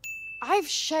place. I've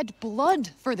shed blood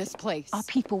for this place. Our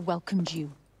people welcomed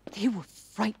you. They were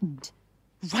frightened.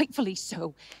 Rightfully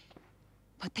so.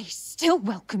 But they still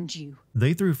welcomed you.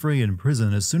 They threw Frey in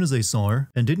prison as soon as they saw her,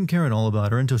 and didn't care at all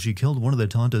about her until she killed one of the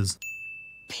Tantas.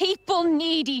 People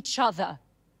need each other.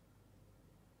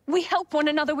 We help one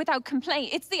another without complaint.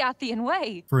 It's the Athian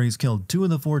way. Frey's killed 2 of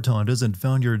the 4 Tantas and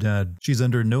found your dad. She's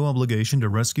under no obligation to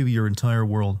rescue your entire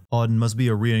world. Auden must be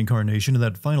a reincarnation of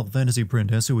that Final Fantasy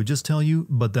princess who would just tell you,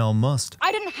 but thou must.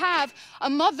 I didn't have a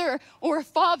mother or a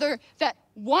father that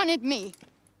wanted me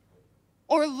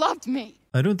or loved me.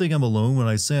 I don't think I'm alone when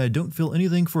I say I don't feel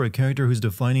anything for a character whose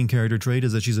defining character trait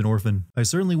is that she's an orphan. I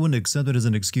certainly wouldn't accept it as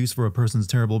an excuse for a person's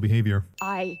terrible behavior.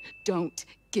 I don't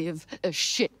give a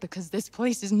shit because this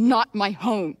place is not my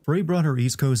home. Frey brought her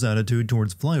East Coast attitude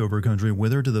towards flyover country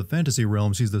with her to the fantasy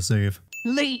realm she's to save.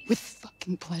 Leave with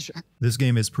fucking pleasure. This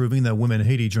game is proving that women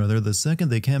hate each other the second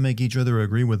they can't make each other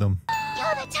agree with them.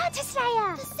 You're the Tanta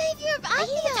Slayer! The savior of Athia! Are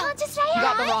you the Tanta Slayer? You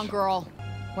got the wrong girl.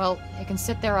 Well, it can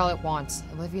sit there all it wants.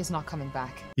 Olivia's not coming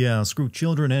back. Yeah, screw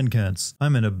children and cats.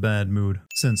 I'm in a bad mood.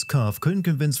 Since Cuff couldn't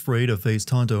convince Frey to face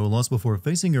Tanta Olas before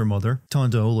facing her mother,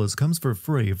 Tanta Olas comes for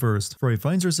Frey first. Frey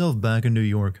finds herself back in New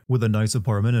York, with a nice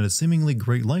apartment and a seemingly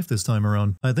great life this time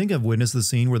around. I think I've witnessed the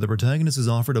scene where the protagonist is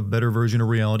offered a better version of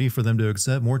reality for them to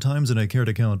accept more times than I care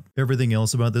to count. Everything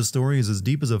else about this story is as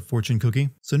deep as a fortune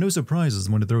cookie, so no surprises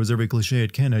when it throws every cliche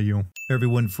it can at you.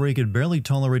 Everyone Frey could barely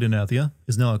tolerate in Athia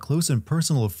is now a close and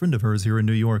personal friend of hers here in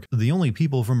New York. The only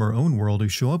people from her own world who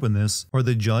show up in this are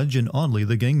the judge and oddly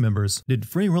the gang members. Did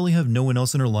Frey really have no one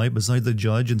else in her life besides the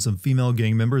judge and some female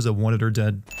gang members that wanted her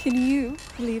dead? Can you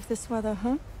believe this weather,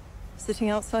 huh? Sitting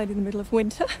outside in the middle of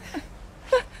winter?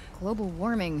 Global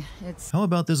warming, it's... How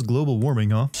about this global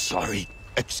warming, huh? Sorry,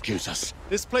 excuse us.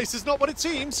 This place is not what it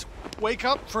seems. Wake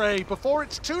up, Frey, before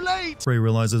it's too late. Frey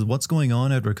realizes what's going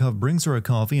on after Cuff brings her a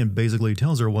coffee and basically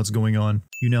tells her what's going on.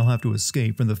 You now have to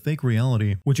escape from the fake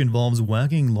reality, which involves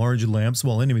whacking large lamps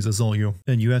while enemies assault you,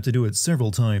 and you have to do it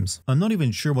several times. I'm not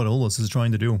even sure what Olas is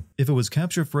trying to do. If it was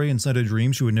capture Frey inside a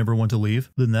dream she would never want to leave,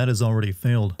 then that has already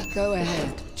failed. Go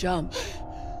ahead, jump.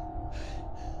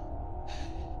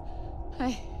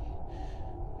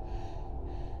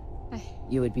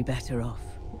 You would be better off.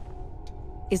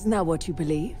 Isn't that what you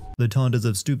believe? The Tantas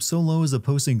have stooped so low as to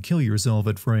posting kill yourself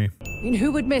at Frey. And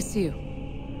who would miss you?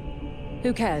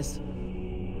 Who cares?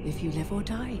 If you live or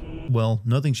die. Well,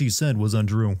 nothing she said was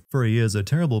untrue. Frey is a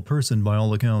terrible person by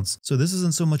all accounts, so this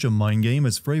isn't so much a mind game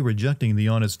as Frey rejecting the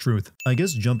honest truth. I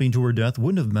guess jumping to her death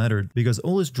wouldn't have mattered, because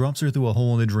Olas drops her through a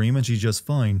hole in the dream and she's just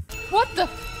fine. What the?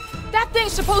 That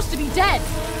thing's supposed to be dead!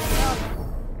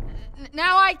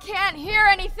 Now I can't hear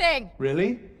anything!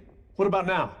 Really? What about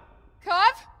now?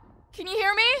 Cuff? Can you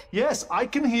hear me? Yes, I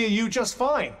can hear you just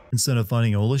fine. Instead of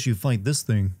fighting Olas, you fight this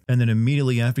thing. And then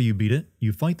immediately after you beat it,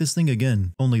 you fight this thing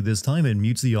again. Only this time it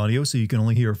mutes the audio so you can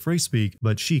only hear Frey speak,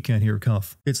 but she can't hear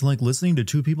Cuff. It's like listening to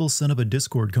two people set up a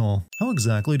Discord call. How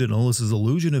exactly did Olas's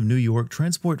illusion of New York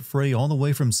transport Frey all the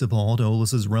way from Sipal to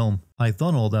Olas's realm? I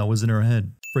thought all that was in her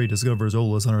head. Frey discovers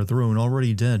Olas on her throne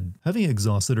already dead, having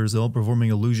exhausted herself performing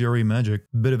illusory magic.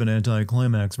 Bit of an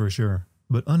anti-climax for sure.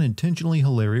 But unintentionally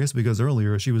hilarious because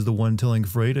earlier she was the one telling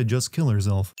Frey to just kill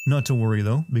herself. Not to worry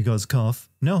though, because Cuff,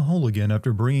 now whole again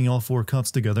after bringing all 4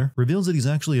 cups together, reveals that he's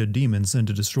actually a demon sent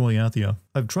to destroy Athia.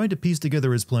 I've tried to piece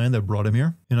together his plan that brought him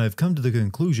here, and I've come to the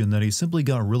conclusion that he simply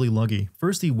got really lucky.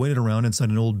 First he waited around inside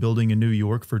an old building in New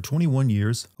York for 21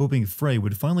 years, hoping Frey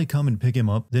would finally come and pick him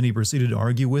up, then he proceeded to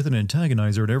argue with and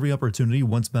antagonize her at every opportunity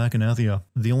once back in Athia.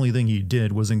 The only thing he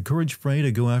did was encourage Frey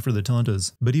to go after the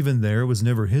Tantas, but even there it was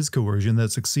never his coercion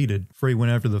that succeeded. Frey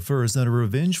went after the first out of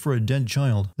revenge for a dead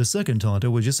child. The second Tanta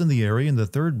was just in the area and the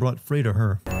third brought Frey to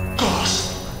her.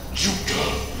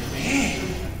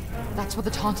 That's what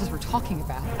the Tantas were talking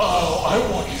about. Oh, I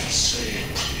want you to say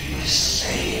it, please.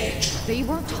 Say it. They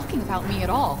weren't talking about me at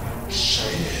all.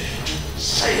 Say it.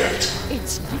 Say it.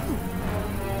 It's you.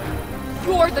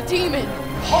 You're the demon.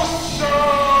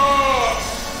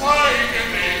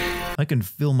 I can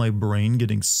feel my brain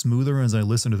getting smoother as I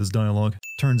listen to this dialogue.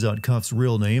 Turns out Cuff's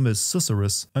real name is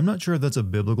Susurrus. I'm not sure if that's a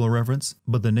biblical reference,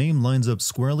 but the name lines up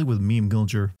squarely with meme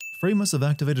culture. Frey must have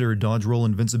activated her dodge roll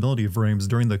invincibility frames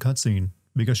during the cutscene,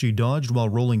 because she dodged while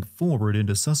rolling forward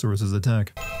into Susurrus's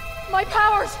attack. My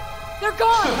powers! They're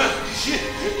gone!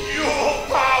 Your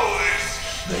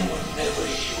powers! They were never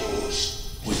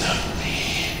yours. Without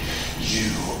me,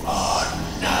 you are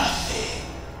nothing.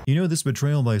 You know, this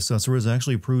betrayal by Susurrus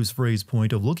actually proves Frey's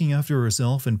point of looking after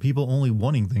herself and people only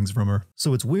wanting things from her.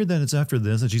 So it's weird that it's after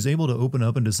this that she's able to open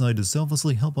up and decide to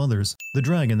selflessly help others. The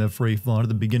dragon that Frey fought at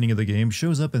the beginning of the game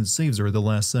shows up and saves her at the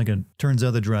last second. Turns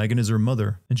out the dragon is her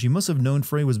mother, and she must have known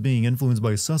Frey was being influenced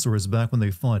by Susurrus back when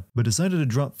they fought, but decided to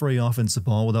drop Frey off in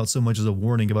Sepal without so much as a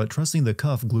warning about trusting the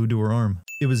cuff glued to her arm.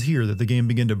 It was here that the game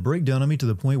began to break down on me to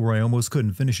the point where I almost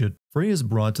couldn't finish it. Frey is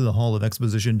brought to the Hall of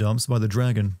Exposition Dumps by the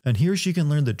dragon, and here she can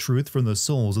learn the truth from the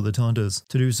souls of the Tantas.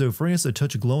 To do so, Frey has to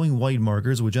touch glowing white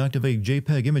markers which activate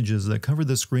JPEG images that cover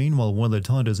the screen while one of the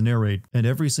Tantas narrate, and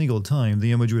every single time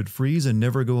the image would freeze and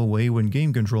never go away when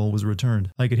game control was returned.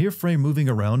 I could hear Frey moving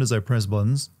around as I pressed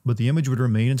buttons, but the image would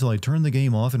remain until I turned the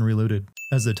game off and reloaded.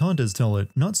 As the Tantas tell it,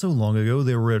 not so long ago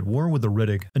they were at war with the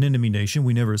Reddick, an enemy nation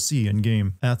we never see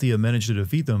in-game. Athia managed to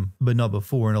defeat them, but not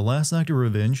before in a last act of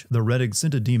revenge, the Reddick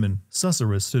sent a demon,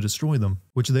 Susurrus, to destroy them,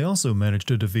 which they also managed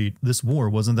to defeat. This war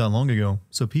wasn't that long ago,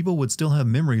 so people would still have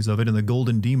memories of it and the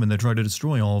golden demon that tried to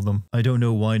destroy all of them. I don't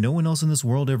know why no one else in this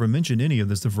world ever mentioned any of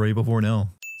this to Frey before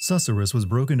now. Susurrus was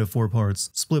broken into 4 parts,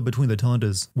 split between the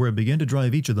Tantas, where it began to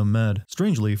drive each of them mad.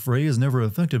 Strangely, Frey is never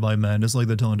affected by madness like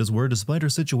the Tantas were, despite her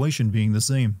situation being the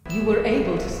same. You were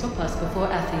able to stop us before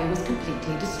Athia was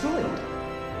completely destroyed.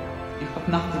 You have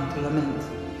nothing to lament.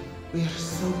 We are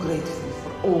so grateful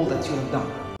for all that you have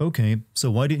done. Okay,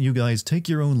 so why didn't you guys take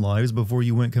your own lives before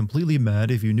you went completely mad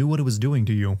if you knew what it was doing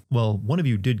to you? Well, one of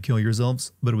you did kill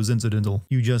yourselves, but it was incidental.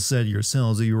 You just said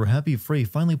yourselves that you were happy Frey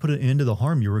finally put an end to the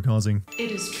harm you were causing. It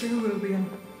is true, Rubian.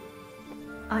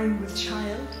 I am with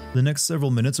child. The next several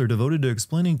minutes are devoted to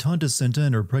explaining Tanta Cinta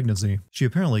and her pregnancy. She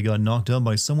apparently got knocked up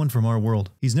by someone from our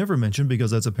world. He's never mentioned because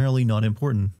that's apparently not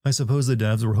important. I suppose the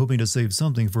devs were hoping to save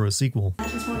something for a sequel.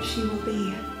 That is what she will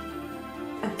be.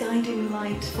 A guiding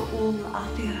light for all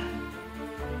Athia.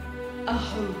 A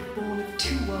hope born of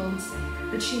 2 worlds,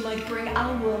 that she might bring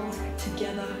our world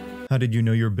together. How did you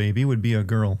know your baby would be a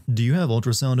girl? Do you have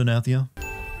ultrasound in Athia?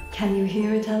 Can you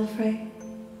hear it, Elfrey?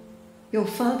 Your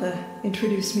father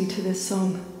introduced me to this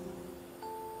song.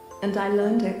 And I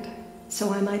learned it,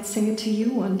 so I might sing it to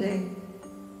you one day.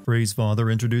 Frey's father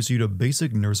introduced you to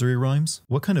basic nursery rhymes?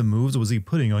 What kind of moves was he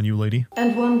putting on you, lady?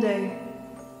 And one day,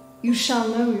 you shall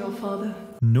know your father.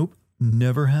 Nope,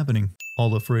 never happening.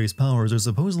 All of Frey's powers are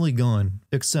supposedly gone,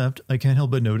 except, I can't help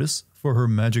but notice, for her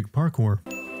magic parkour.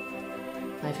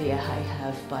 I fear I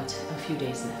have but a few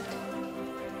days left.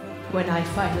 When I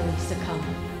finally succumb,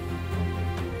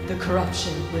 the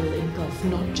corruption will engulf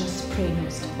not just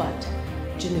Praenost, but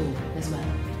Janu as well.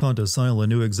 Tanta Sila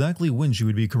knew exactly when she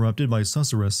would be corrupted by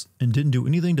Susurrus, and didn't do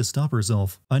anything to stop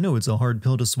herself. I know it's a hard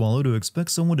pill to swallow to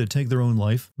expect someone to take their own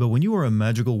life, but when you are a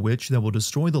magical witch that will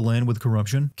destroy the land with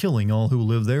corruption, killing all who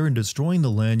live there and destroying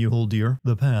the land you hold dear,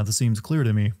 the path seems clear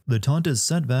to me. The Tantas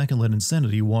sat back and let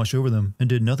insanity wash over them, and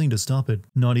did nothing to stop it,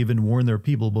 not even warn their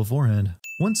people beforehand.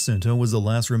 Once Cinta was the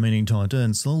last remaining Tanta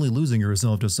and slowly losing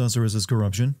herself to Susurrus'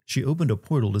 corruption, she opened a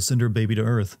portal to send her baby to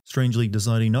Earth, strangely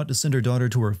deciding not to send her daughter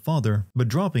to her father, but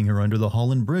dropping her under the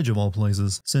Holland Bridge of all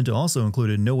places. Cinta also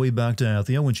included no way back to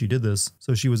Athia when she did this,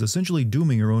 so she was essentially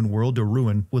dooming her own world to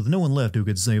ruin, with no one left who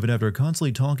could save it after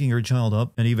constantly talking her child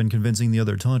up and even convincing the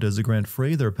other Tantas to grant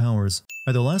Frey their powers.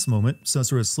 At the last moment,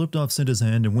 Susurrus slipped off Cinta's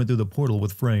hand and went through the portal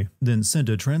with Frey. Then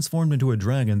Cinta transformed into a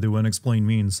dragon through unexplained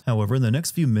means. However, in the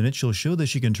next few minutes she'll show that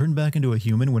she can turn back into a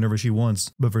human whenever she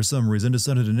wants, but for some reason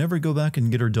decided to never go back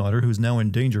and get her daughter who's now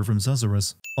in danger from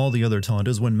Susurrus. All the other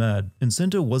Tantas went mad, and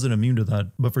Cinta wasn't immune to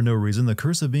that, but for no reason the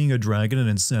curse of being a dragon and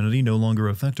insanity no longer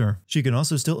affect her. She can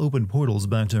also still open portals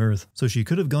back to Earth, so she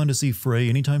could have gone to see Frey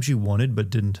anytime she wanted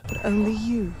but didn't. But only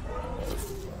you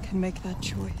can make that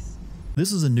choice.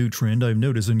 This is a new trend I've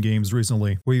noticed in games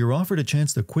recently, where you're offered a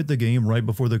chance to quit the game right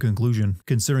before the conclusion.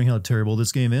 Considering how terrible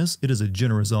this game is, it is a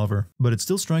generous offer, but it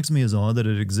still strikes me as odd that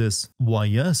it exists. Why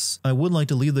yes, I would like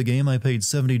to leave the game I paid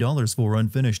 $70 for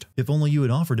unfinished, if only you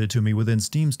had offered it to me within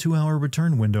Steam's 2-hour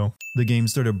return window. The game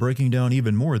started breaking down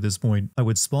even more at this point. I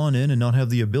would spawn in and not have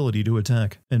the ability to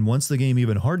attack, and once the game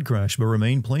even hard crashed but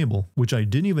remained playable, which I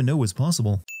didn't even know was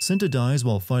possible. Cinta dies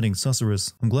while fighting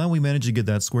Susurrus. I'm glad we managed to get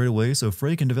that squared away so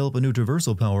Frey can develop a new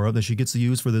traversal power-up that she gets to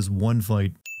use for this one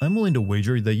fight. I'm willing to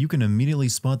wager that you can immediately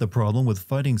spot the problem with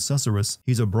fighting Susurrus.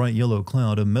 He's a bright yellow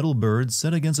cloud, a metal bird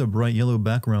set against a bright yellow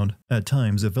background. At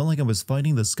times, it felt like I was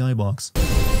fighting the skybox.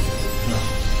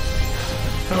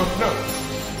 No.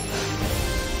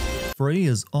 Frey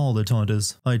is all the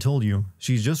Tantas. I told you,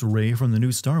 she's just Rey from the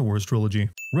new Star Wars trilogy.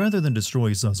 Rather than destroy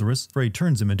Susurrus, Frey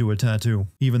turns him into a tattoo,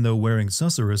 even though wearing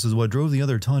Susurrus is what drove the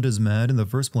other Tantas mad in the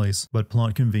first place. But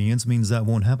plot convenience means that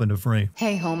won't happen to Frey.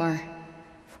 Hey, Homer.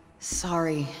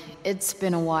 Sorry, it's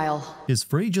been a while. Is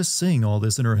Frey just saying all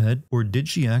this in her head, or did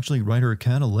she actually write her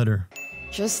cat a letter?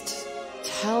 Just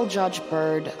tell Judge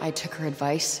Bird I took her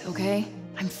advice, okay?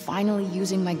 I'm finally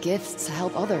using my gifts to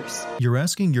help others. You're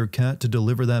asking your cat to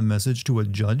deliver that message to a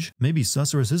judge? Maybe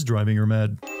Susurrus is driving her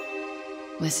mad.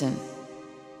 Listen,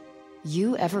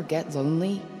 you ever get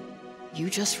lonely, you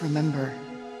just remember.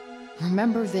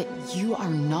 Remember that you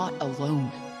are not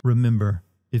alone. Remember,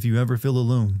 if you ever feel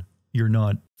alone, you're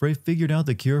not. Frey figured out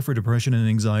the cure for depression and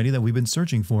anxiety that we've been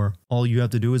searching for. All you have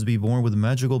to do is be born with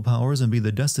magical powers and be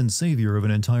the destined savior of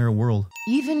an entire world.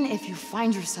 Even if you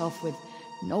find yourself with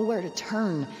nowhere to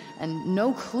turn and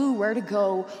no clue where to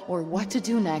go or what to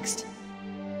do next,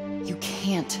 you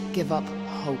can't give up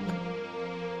hope.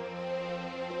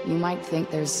 You might think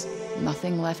there's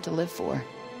nothing left to live for,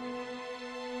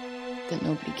 that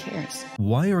nobody cares.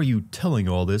 Why are you telling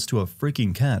all this to a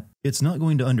freaking cat? It's not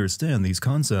going to understand these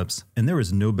concepts, and there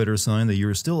is no better sign that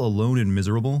you're still alone and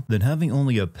miserable than having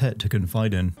only a pet to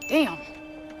confide in. Damn!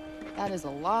 That is a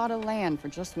lot of land for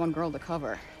just one girl to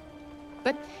cover.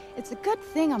 But it's a good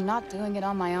thing I'm not doing it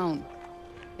on my own.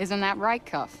 Isn't that right,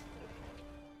 Cuff?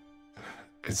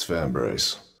 It's Van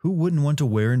Brace. Who wouldn't want to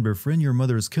wear and befriend your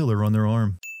mother's killer on their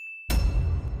arm?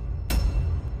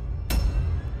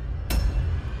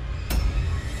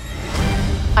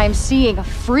 I'm seeing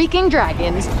freaking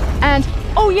dragons, and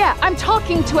oh yeah, I'm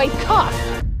talking to a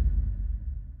Cuff!